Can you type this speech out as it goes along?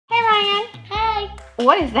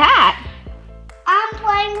What is that? I'm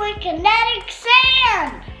playing with kinetic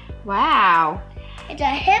sand. Wow. It's a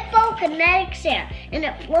hippo kinetic sand, and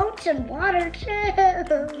it floats in water too.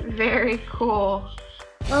 Very cool.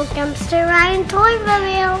 Welcome to Ryan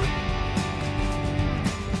ToysReview.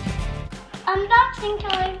 Unboxing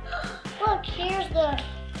time.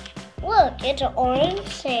 Look, it's an orange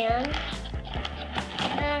sand.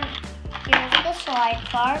 And here's the slide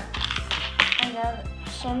part. And then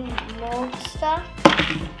some mold stuff.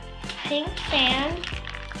 Pink sand.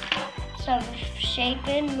 Some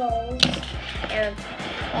shapen molds. And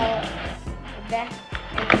that.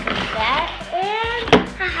 And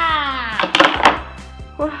haha!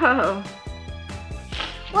 Whoa.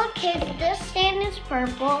 Look kids, this sand is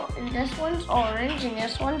purple, and this one's orange, and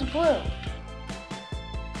this one's blue.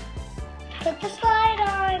 Put the slide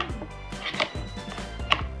on.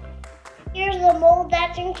 Here's the mold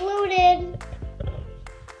that's included.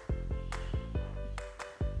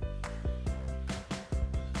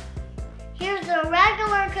 Here's the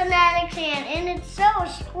regular kinetic sand, and it's so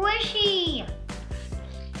squishy.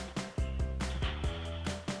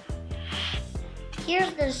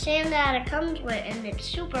 Here's the sand that it comes with, and it's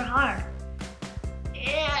super hard.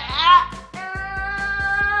 Yeah.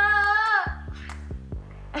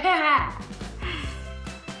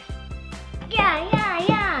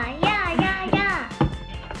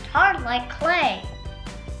 It's hard like clay.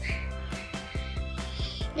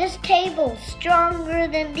 This table's stronger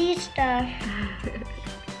than these stuff.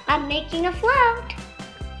 I'm making a float.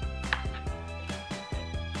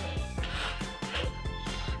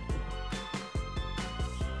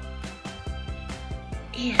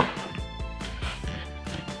 Yeah.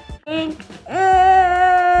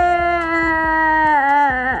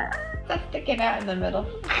 Let's stick it out in the middle.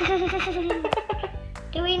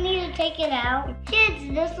 Do we need to take it out?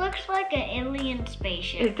 Kids, this looks like an alien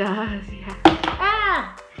spaceship. It does, yeah.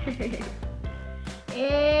 Ah!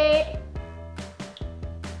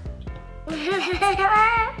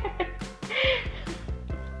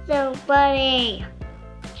 So funny.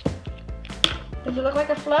 Does it look like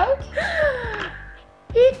a float?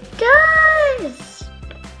 It does!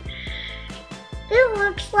 It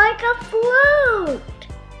looks like a float!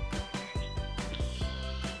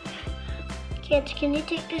 Kids, can you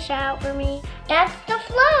take this out for me? That's the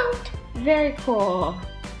float! Very cool.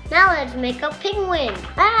 Now let's make a penguin.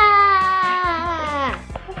 Ah!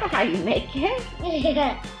 That's not how you make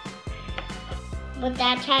it. But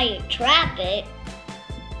that's how you trap it.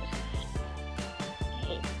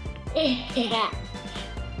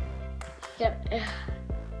 So,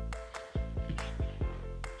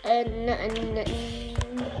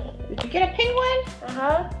 Did you get a penguin?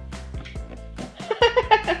 Uh-huh.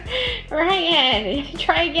 Ryan,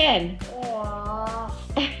 try again. Aww.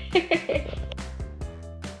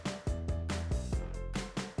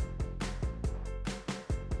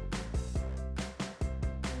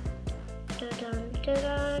 Dun,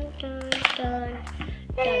 dun, dun, dun.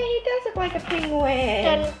 Hey, he does look like a penguin.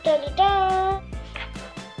 Dun, dun, dun.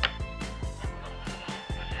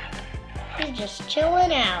 He's just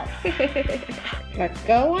chilling out. Let's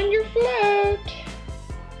go on your float.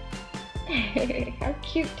 How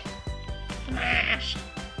cute. Smash.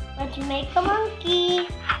 Let's make a monkey.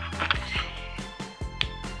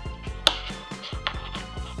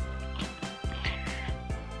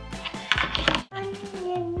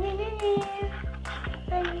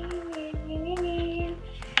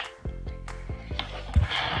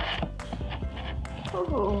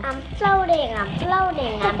 Ooh. I'm floating,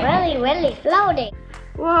 I'm really floating.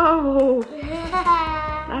 Whoa,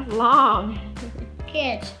 that's long.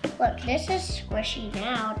 Kids, look, this is squishy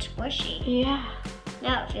now, it's squishy. Yeah.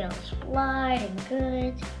 Now it feels light and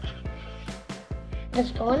good.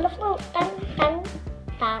 Let's go on the float. Dun, dun,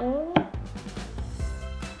 dun.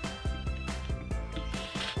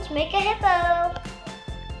 Let's make a hippo.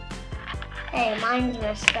 Hey, mine's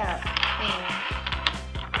messed up.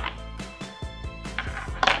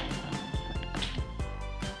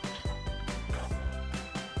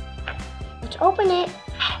 Let's open it.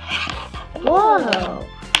 Whoa.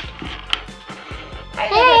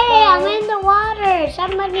 Hey, I'm in the water.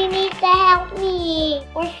 Somebody needs to help me.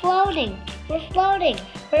 We're floating. We're floating.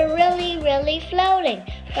 We're really floating.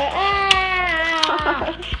 We're,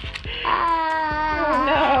 Oh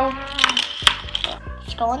no.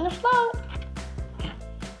 Let's go on the float.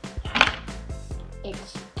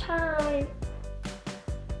 It's time.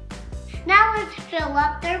 Now let's fill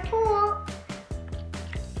up their pool.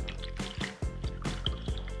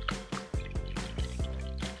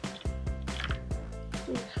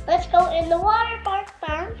 Let's go in the water park.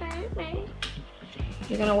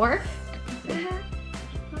 You're gonna work? Uh-huh.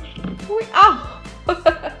 Oh!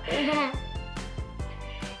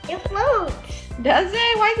 It floats. Does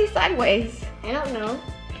it? Why is he sideways? I don't know.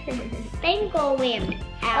 Penguin.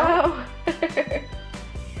 Oh.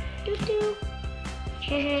 Doo-doo.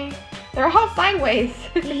 They're all sideways.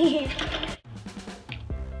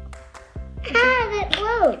 That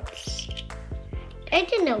floats. I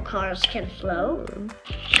didn't know cars can float.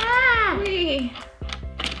 Ah! Whee.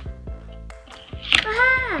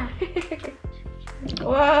 Ah!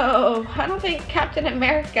 Whoa, I don't think Captain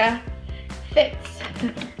America fits.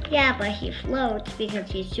 Yeah, but he floats because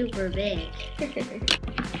he's super big.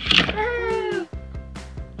 Ah!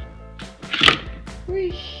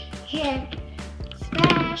 Whee. Yeah.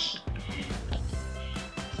 Smash.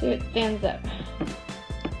 See if it stands up.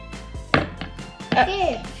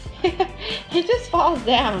 Kids. It just falls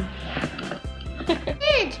down.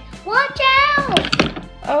 Kids, watch out!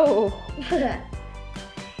 Oh.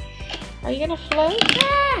 Are you gonna float?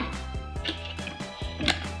 Ah!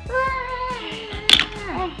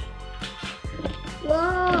 Ah!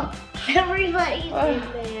 Whoa! Everybody's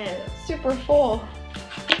in there. Super full.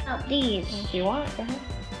 Out these. If you want, go ahead.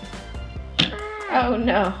 Ah! Oh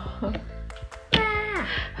no. Ah!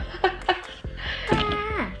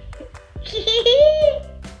 Ah!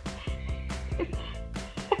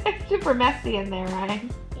 Super messy in there, Ryan.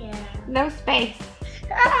 Yeah. No space.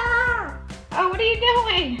 Ah! Oh, what are you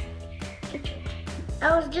doing?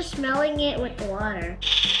 I was just smelling it with the water.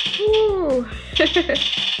 Ooh.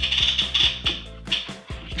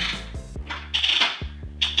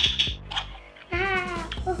 Ah!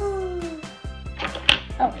 Woohoo!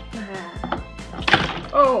 Oh.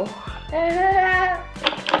 Oh. Ah!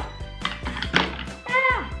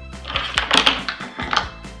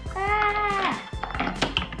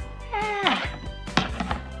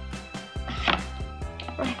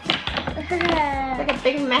 It's like a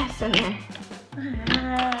big mess in there.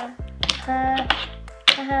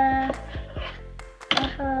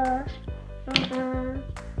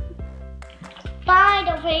 Bye,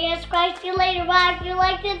 don't forget to subscribe. See you later. Bye. If you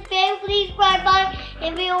like this video, please subscribe. Bye.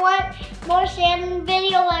 If you want more Shannon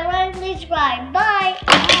videos like Ryan, please subscribe. Bye.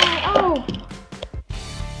 Oh.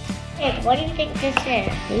 Hey, what do you think this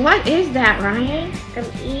is? What is that, Ryan? I'm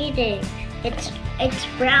eating. It's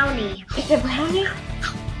brownie. It's a brownie?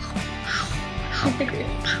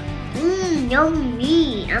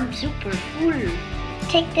 Yummy. I'm super full.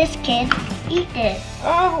 Take this, kid. Eat it.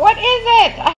 Oh, what is it?